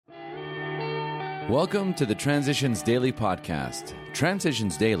Welcome to the Transitions Daily podcast.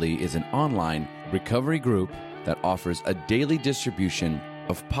 Transitions Daily is an online recovery group that offers a daily distribution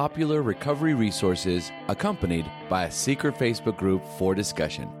of popular recovery resources accompanied by a secret Facebook group for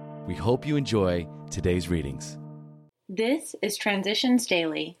discussion. We hope you enjoy today's readings. This is Transitions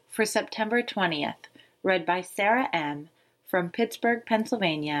Daily for September 20th, read by Sarah M. from Pittsburgh,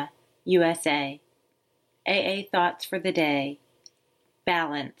 Pennsylvania, USA. AA Thoughts for the Day.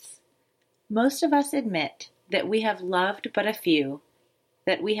 Balance. Most of us admit that we have loved but a few,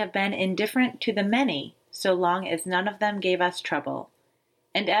 that we have been indifferent to the many so long as none of them gave us trouble.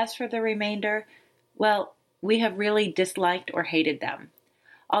 And as for the remainder, well, we have really disliked or hated them.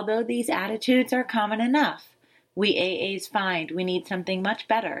 Although these attitudes are common enough, we AAs find we need something much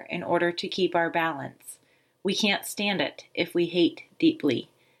better in order to keep our balance. We can't stand it if we hate deeply.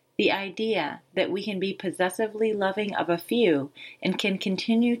 The idea that we can be possessively loving of a few and can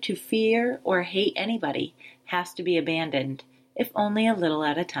continue to fear or hate anybody has to be abandoned, if only a little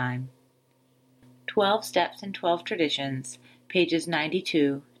at a time. 12 Steps and 12 Traditions, pages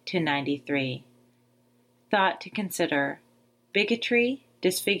 92 to 93. Thought to consider. Bigotry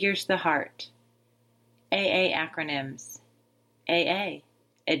disfigures the heart. AA acronyms. AA,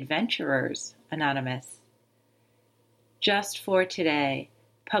 Adventurers Anonymous. Just for today.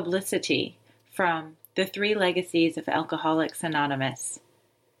 Publicity from The Three Legacies of Alcoholics Anonymous.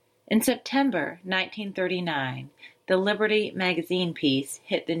 In September 1939, the Liberty magazine piece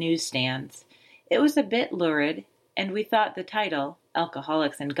hit the newsstands. It was a bit lurid, and we thought the title,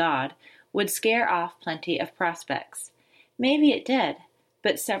 Alcoholics and God, would scare off plenty of prospects. Maybe it did,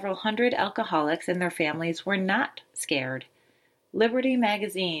 but several hundred alcoholics and their families were not scared. Liberty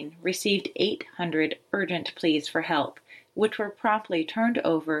magazine received 800 urgent pleas for help, which were promptly turned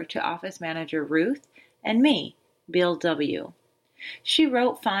over to office manager Ruth and me, Bill W. She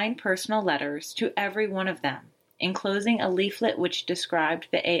wrote fine personal letters to every one of them, enclosing a leaflet which described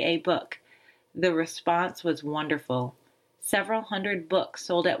the AA book. The response was wonderful. Several hundred books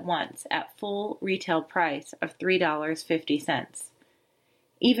sold at once at full retail price of $3.50.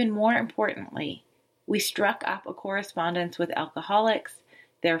 Even more importantly, we struck up a correspondence with alcoholics,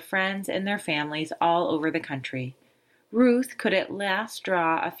 their friends, and their families all over the country. Ruth could at last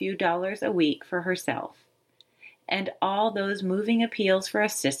draw a few dollars a week for herself. And all those moving appeals for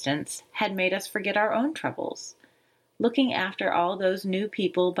assistance had made us forget our own troubles. Looking after all those new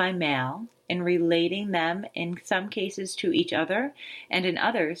people by mail and relating them in some cases to each other and in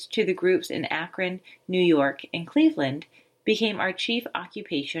others to the groups in Akron, New York, and Cleveland became our chief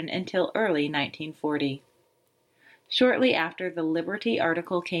occupation until early 1940. Shortly after the Liberty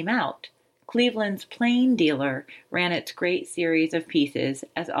article came out, Cleveland's Plain Dealer ran its great series of pieces,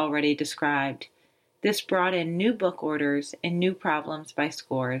 as already described. This brought in new book orders and new problems by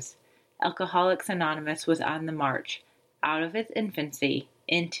scores. Alcoholics Anonymous was on the march, out of its infancy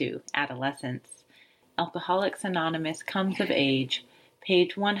into adolescence. Alcoholics Anonymous Comes of Age,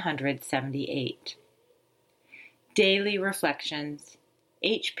 page 178. Daily Reflections.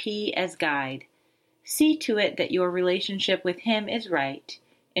 HP as Guide. See to it that your relationship with him is right,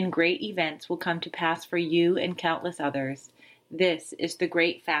 and great events will come to pass for you and countless others. This is the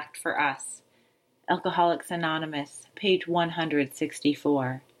great fact for us. Alcoholics Anonymous, page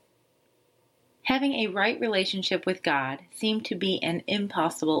 164. Having a right relationship with God seemed to be an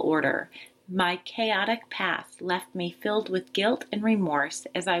impossible order. My chaotic past left me filled with guilt and remorse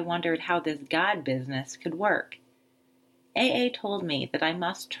as I wondered how this God business could work. AA told me that I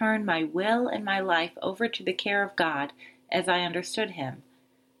must turn my will and my life over to the care of God as I understood him.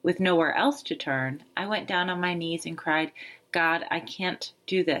 With nowhere else to turn, I went down on my knees and cried, God, I can't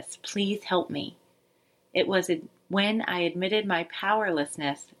do this. Please help me. It was when I admitted my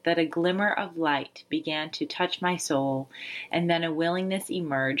powerlessness that a glimmer of light began to touch my soul, and then a willingness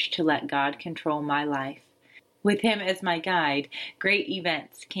emerged to let God control my life. With him as my guide, great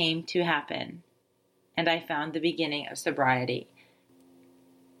events came to happen, and I found the beginning of sobriety.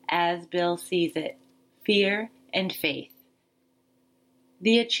 As Bill sees it, fear and faith.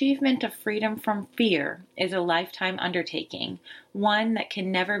 The achievement of freedom from fear is a lifetime undertaking, one that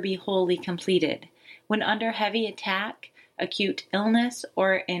can never be wholly completed. When under heavy attack, acute illness,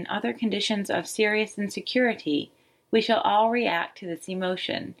 or in other conditions of serious insecurity, we shall all react to this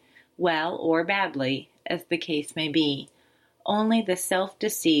emotion, well or badly, as the case may be. Only the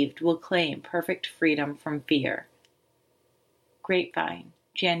self-deceived will claim perfect freedom from fear. Grapevine,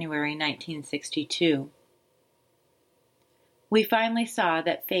 January 1962. We finally saw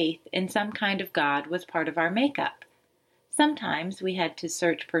that faith in some kind of God was part of our makeup. Sometimes we had to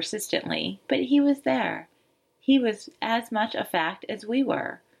search persistently, but he was there. He was as much a fact as we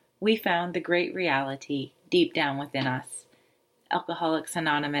were. we found the great reality deep down within us. Alcoholics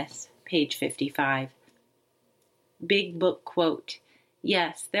Anonymous, page 55. Big Book quote: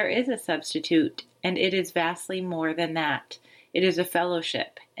 "Yes, there is a substitute, and it is vastly more than that. It is a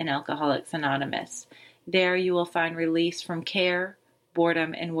fellowship in Alcoholics Anonymous. There you will find release from care,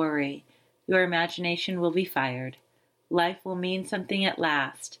 boredom, and worry. Your imagination will be fired. Life will mean something at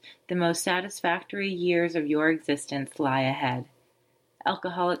last. The most satisfactory years of your existence lie ahead."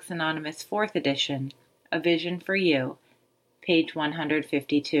 Alcoholics Anonymous 4th edition, A Vision for You, page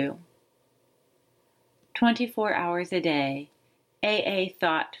 152. 24 hours a day. AA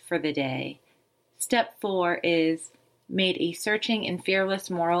thought for the day. Step 4 is made a searching and fearless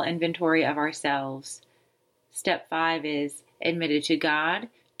moral inventory of ourselves. Step 5 is admitted to God,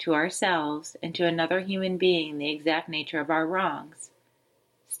 to ourselves, and to another human being the exact nature of our wrongs.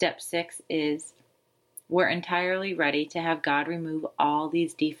 Step 6 is we're entirely ready to have God remove all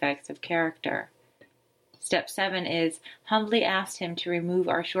these defects of character. Step 7 is humbly asked Him to remove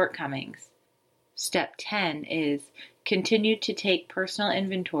our shortcomings. Step 10 is continued to take personal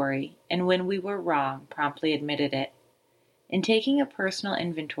inventory, and when we were wrong, promptly admitted it. In taking a personal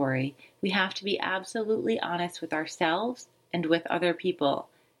inventory, we have to be absolutely honest with ourselves and with other people.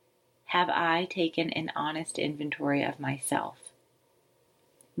 Have I taken an honest inventory of myself?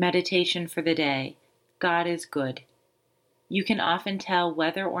 Meditation for the day. God is good. You can often tell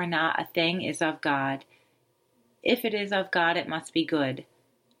whether or not a thing is of God. If it is of God, it must be good.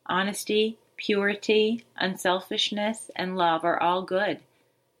 Honesty, purity, unselfishness, and love are all good.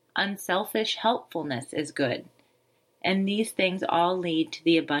 Unselfish helpfulness is good. And these things all lead to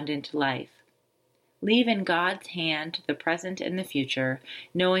the abundant life. Leave in God's hand the present and the future,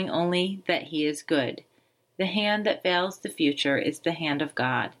 knowing only that He is good. The hand that veils the future is the hand of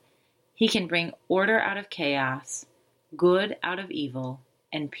God. He can bring order out of chaos, good out of evil,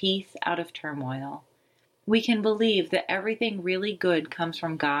 and peace out of turmoil. We can believe that everything really good comes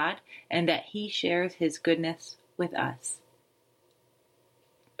from God and that He shares His goodness with us.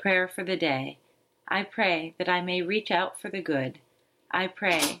 Prayer for the day. I pray that I may reach out for the good. I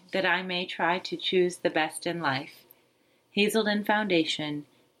pray that I may try to choose the best in life. Hazelden Foundation,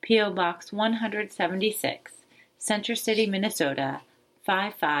 P.O. Box 176, Center City, Minnesota,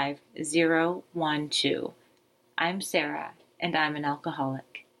 55012. I'm Sarah, and I'm an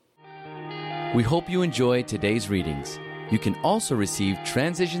alcoholic. We hope you enjoyed today's readings. You can also receive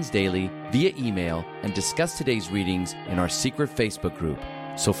Transitions Daily via email and discuss today's readings in our secret Facebook group.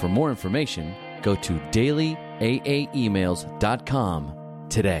 So for more information, go to dailyaaemails.com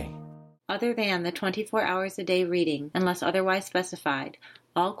today. Other than the 24 hours a day reading, unless otherwise specified,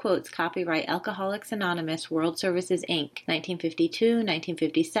 all quotes copyright Alcoholics Anonymous World Services, Inc., 1952,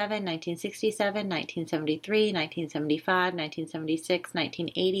 1957, 1967, 1973, 1975, 1976,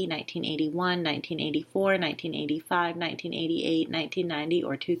 1980, 1981, 1984, 1985, 1988, 1990,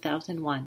 or 2001.